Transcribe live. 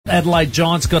Adelaide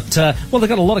Giants got, they've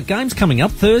got a lot of games coming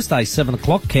up. Thursday, 7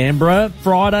 o'clock, Canberra.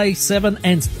 Friday, 7,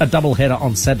 and a doubleheader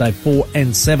on Saturday, 4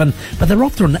 and 7. But they're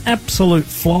off to an absolute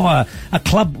flyer. A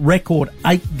club record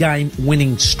 8-game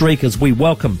winning streak as we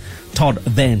welcome Todd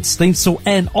Van Steensel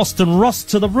and Austin Ross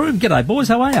to the room. G'day, boys.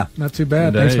 How are you? Not too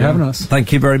bad. Thanks for having us.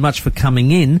 Thank you very much for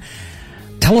coming in.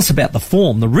 Tell us about the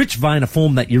form, the rich vein of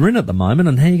form that you're in at the moment,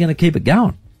 and how you're going to keep it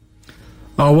going.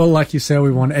 Oh, well, like you said,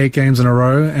 we won 8 games in a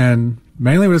row, and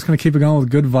mainly we're just going to keep it going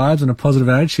with good vibes and a positive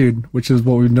attitude, which is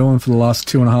what we've been doing for the last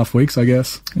 2.5 weeks, I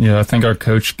guess. Yeah, I think our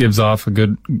coach gives off a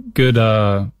good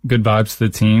vibes to the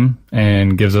team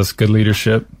and gives us good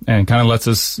leadership and kind of lets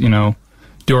us,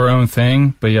 do our own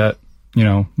thing, but yet,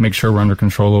 make sure we're under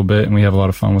control a little bit and we have a lot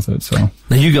of fun with it. So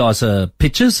now you guys are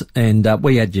pitchers, and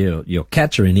we had your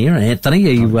catcher in here, Anthony.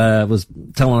 He was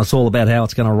telling us all about how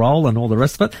it's going to roll and all the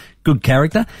rest of it. Good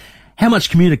character. How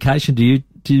much communication do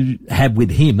you have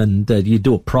with him, and do you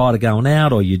do it prior to going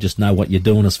out, or you just know what you're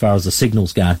doing as far as the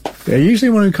signals go? Yeah, usually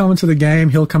when we come into the game,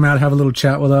 he'll come out, have a little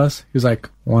chat with us. He's like,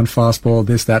 one fastball,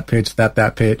 this, that pitch,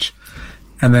 that pitch.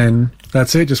 And then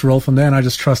that's it, just roll from there, and I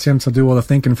just trust him to do all the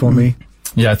thinking for me.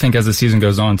 Yeah, I think as the season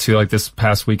goes on, too, like this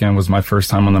past weekend was my first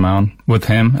time on the mound, with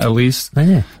him at least. Oh,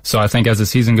 yeah. So I think as the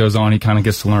season goes on, he kind of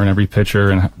gets to learn every pitcher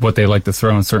and what they like to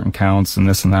throw in certain counts and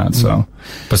this and that. So,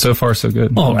 but so far, so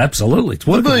good. Oh, absolutely. It's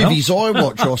working the movies I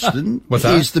watch, Austin, What's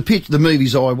that? is the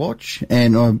movies I watch,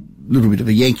 and I'm a little bit of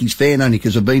a Yankees fan only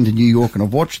because I've been to New York and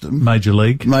I've watched them. Major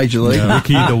League. Yeah.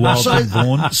 Ricky, the wild thing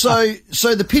born.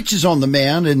 So the pitcher's on the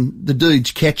mound and the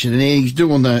dude's catching, and he's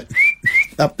doing the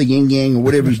up the yin-yang or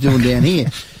whatever he's doing down here.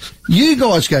 You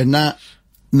guys go, nah,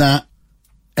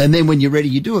 and then when you're ready,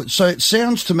 you do it. So it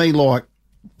sounds to me like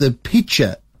the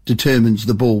pitcher determines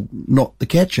the ball, not the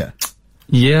catcher.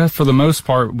 Yeah, for the most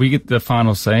part, we get the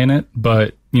final say in it,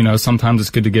 but, sometimes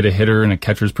it's good to get a hitter and a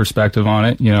catcher's perspective on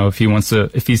it. If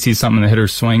he sees something in the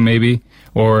hitter's swing maybe,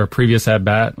 or a previous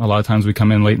at-bat, a lot of times we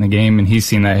come in late in the game and he's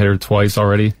seen that hitter twice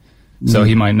already, so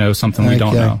he might know something we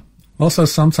don't know. Also,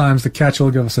 sometimes the catcher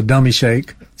will give us a dummy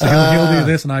shake. So he'll do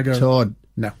this, and I go, Todd.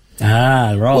 No.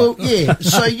 Ah, right. Well, yeah.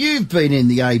 So you've been in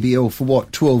the ABL for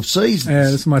 12 seasons? Yeah,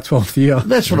 this is my 12th year.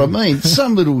 That's what I mean.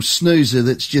 Some little snoozer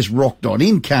that's just rocked on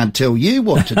in can't tell you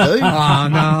what to do. No,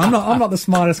 I'm not the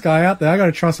smartest guy out there. I got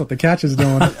to trust what the catcher's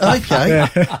doing. Okay.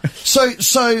 Yeah.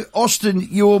 So Austin,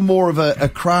 you're more of a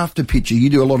crafter pitcher. You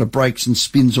do a lot of breaks and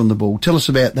spins on the ball. Tell us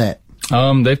about that.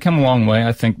 They've come a long way.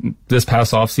 I think this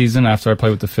past off season, after I played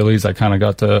with the Phillies, I kind of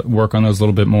got to work on those a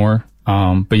little bit more.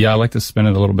 But yeah, I like to spin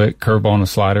it a little bit. Curveball and a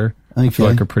slider. Okay. I feel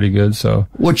like are pretty good. So,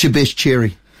 what's your best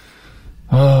cherry?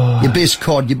 Your best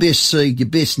cod, your best seed, your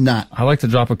best nut. I like to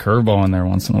drop a curveball in there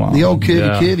once in a while. The old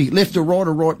curvy, left to right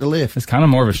or right to left. It's kind of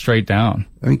more of a straight down.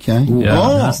 Okay.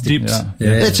 Yeah. Dips.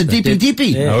 Yeah. That's a dippy.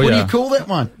 Yeah. What yeah. do you call that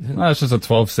one? No, it's just a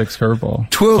 12-6 curveball.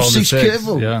 12-6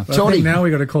 curveball. Yeah. I think now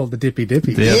we got to call it the dippy. The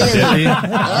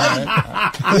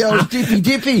old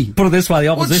dippy. Put it this way, the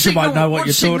opposition won't know what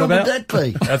you're talking about. What signal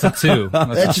would that be? That's a 2.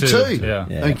 That's a 2. Yeah.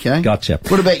 Okay. Gotcha.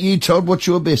 What about you, Todd? What's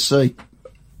your best seed?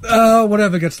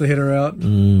 Whatever gets the hitter out.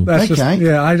 That's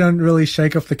Okay. I don't really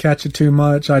shake off the catcher too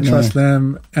much. I trust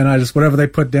them, and I just, whatever they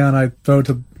put down, I throw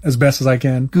to as best as I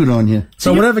can. Good on you.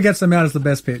 So whatever gets them out is the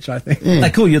best pitch, I think. Yeah. They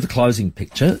call you the closing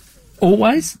pitcher.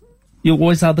 Always? You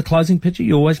always are the closing pitcher?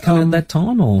 You always come in at that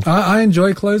time, or? I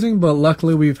enjoy closing, but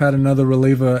luckily we've had another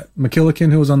reliever,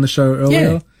 McKillican, who was on the show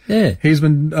earlier. Yeah. He's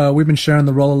been, we've been sharing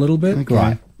the role a little bit. Okay.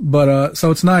 Right. But, so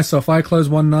it's nice. So if I close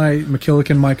one night,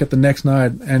 McKillican might get the next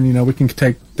night, and, we can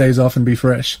take days off and be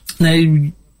fresh. Now,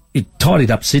 you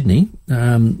tidied up Sydney.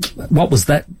 What was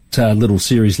that little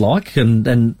series like,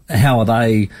 and how are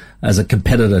they as a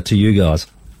competitor to you guys?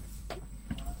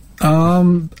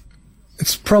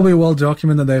 It's probably well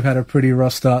documented they've had a pretty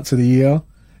rough start to the year,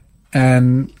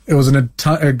 and it was a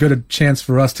good chance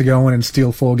for us to go in and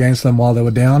steal 4 games from them while they were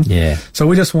down. Yeah. So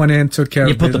we just went in, took care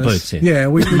of business. You put the boots in. Yeah,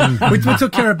 we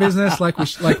took care of business like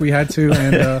we had to,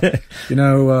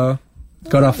 and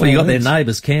got off. Well, you got their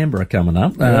neighbours Canberra coming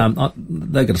up.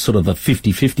 They've got a sort of a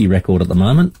 50-50 record at the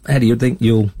moment. How do you think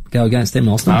you'll go against them,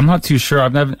 Austin? I'm not too sure. I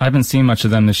haven't seen much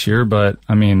of them this year, but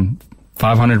I mean,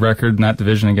 500 record in that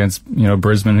division against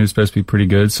Brisbane, who's supposed to be pretty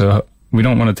good. So we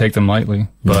don't want to take them lightly,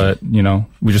 but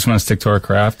we just want to stick to our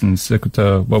craft and stick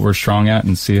to what we're strong at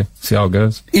and see how it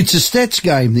goes. It's a stats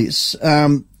game, this.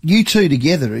 You two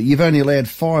together, you've only allowed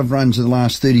 5 runs in the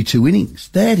last 32 innings.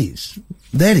 That is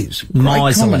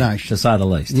great combination, to say the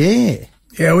least. Yeah.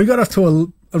 Yeah, we got off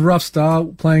to a rough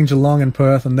start playing Geelong and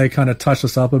Perth, and they kind of touched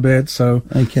us up a bit. So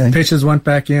pitchers went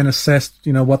back in, assessed,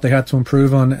 what they had to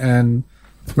improve on, and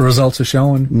The results are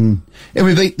showing. And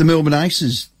we beat the Melbourne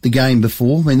Aces the game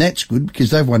before. I mean, that's good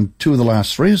because they've won 2 of the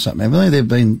last 3 or something, haven't they? They've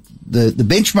been the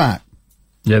benchmark.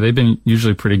 Yeah, they've been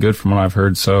usually pretty good from what I've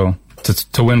heard. So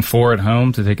to win 4 at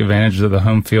home, to take advantage of the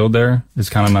home field there is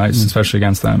kind of nice, especially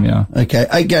against them, yeah. Okay,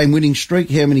 8-game winning streak.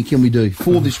 How many can we do?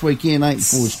 4 this weekend, 8 and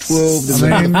 4 is 12.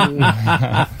 I mean, We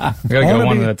got to go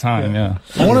one at a time, yeah.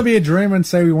 I want to be a dreamer and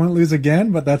say we won't lose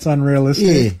again, but that's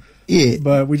unrealistic. Yeah.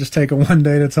 But we just take it one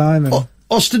day at a time. And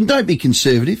Austin, don't be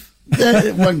conservative.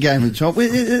 One game at a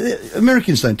time.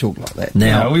 Americans don't talk like that.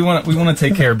 Now Now, we want to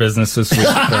take care of business this week. You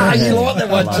like that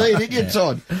one too, didn't you,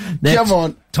 Todd? Come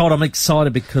on. Todd, I'm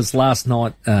excited because last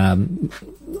night I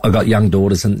got young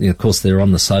daughters, and of course they're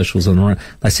on the socials, and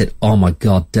they said, "Oh my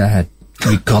God, Dad,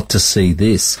 you got to see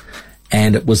this!"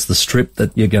 And it was the strip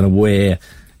that you're going to wear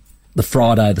the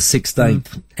Friday the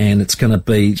 16th, and it's going to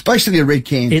be. It's basically a red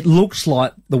can. It looks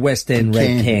like the West End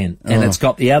red can, and it's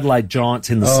got the Adelaide Giants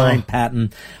in the same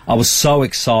pattern. I was so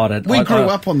excited. We grew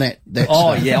up on that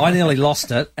Oh stuff. yeah, I nearly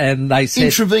lost it, and they said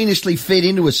Intravenously fed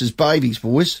into us as babies,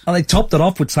 boys. and they topped it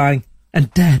off with saying,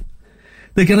 "And Dad,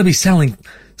 they're going to be selling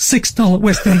 $6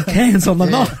 West End cans on the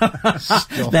night."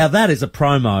 Now that is a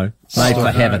promo made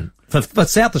for heaven. For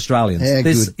South Australians, Yeah,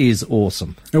 this good. is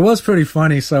awesome. it was pretty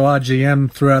funny. So our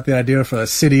GM threw out the idea for a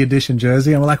City Edition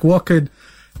jersey, and we're like, what could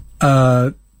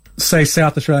say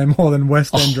South Australia more than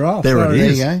West End Draft? there it So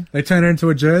is. There you go. They turn it into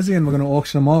a jersey, and we're going to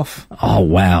auction them off. Oh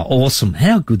wow, awesome!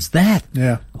 How good's that?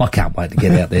 Yeah. I can't wait to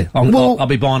get out there. I'll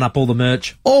be buying up all the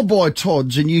merch. I'll buy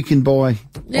Todd's and you can buy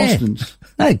Yeah. Austin's.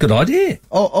 Hey, good idea.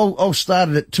 I'll start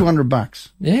it at $200.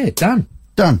 Yeah, done.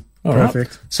 Done. All right.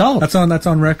 Perfect. Sold. That's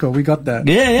on record. We got that.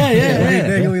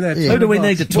 Yeah. Legally, that Who do we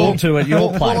need to talk to at your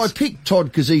place? Well, I picked Todd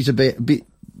because he's a bit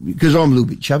because I'm a little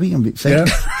bit chubby. I'm a bit fat.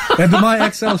 Yeah. And my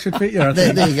XL should fit you. I There,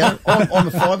 think. there you go. I'm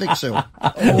a 5XL.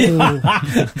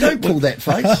 Oh, don't pull that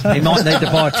face. He might need to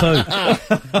buy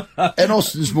 2. And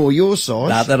Austin's more your size.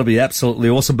 Nah, that'll be absolutely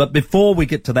awesome. But before we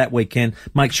get to that weekend,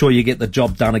 make sure you get the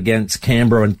job done against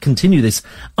Canberra and continue this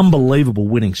unbelievable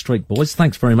winning streak, boys.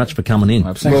 Thanks very much for coming in.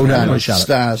 Absolutely. Well done, Appreciate it.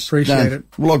 Stars. Appreciate Done. it.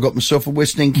 Well, I got myself a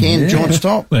West End can, Giants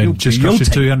top. And just you'll cost you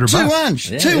take $200. 200.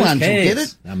 Yeah, 200 will who get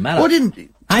cares? it. No matter. I didn't.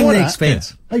 Ain't the Todd,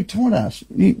 expense. Hey, Todd asked.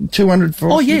 200 for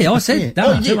Oh, Austin? yeah, I said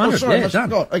done, Oh, 200. sorry, Yeah, I done.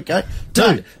 forgot. Okay.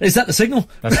 Dude, is that the signal?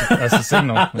 That's the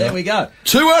signal. There we go.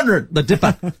 200. The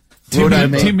dipper. Well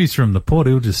done, man. Timmy's from the port.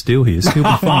 He'll just steal his. He'll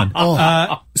be fine.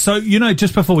 So,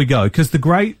 just before we go, because the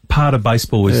great part of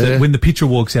baseball is that when the pitcher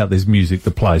walks out, there's music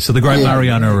that plays. So the great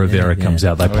Mariano Rivera comes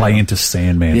out. They play into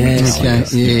Sandman. Yes. Okay,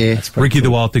 yeah. Ricky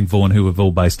the Wild Thing Vaughan, who have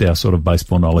all based our sort of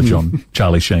baseball knowledge on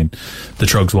Charlie Sheen, the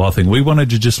Trogs Wild Thing. We wanted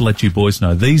to just let you boys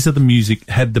know these are the music.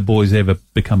 Had the boys ever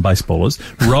become baseballers,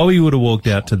 Rowie would have walked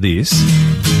out to this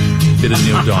bit of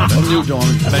Neil Diamond. Neil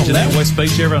Diamond. Imagine that West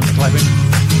Beach, everyone's clapping.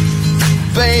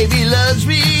 Baby loves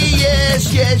me,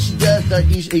 yes, yes, he does. No,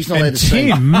 he's not allowed And to sing.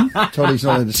 Tim, Todd, he's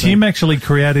not allowed to sing. Tim actually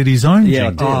created his own Yeah, I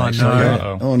jingle. did, Oh, actually. no.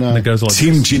 Uh-oh. Oh, no. And it goes like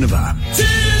Tim this. Geneva.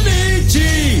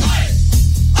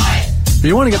 But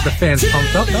you want to get the fans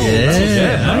pumped up, don't you?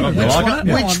 Yeah. no, You like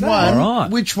it? Which one? All right.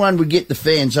 Which one would get the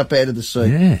fans up out of the seat?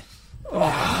 Yeah.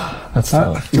 That's Do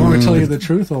you want me to tell you the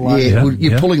truth or lie? Yeah, well,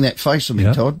 you're yeah. pulling that face on me,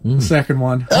 Yeah. Todd. Second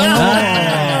one.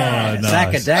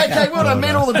 Zakadaka. Okay, well done,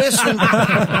 man. All the best.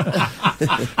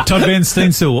 Todd Van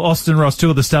Steensel, Austin Ross, 2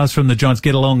 of the stars from the Giants.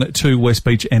 Get along to West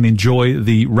Beach and enjoy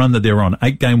the run that they're on.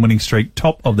 8-game winning streak,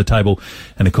 top of the table.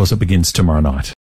 And of course, it begins tomorrow night.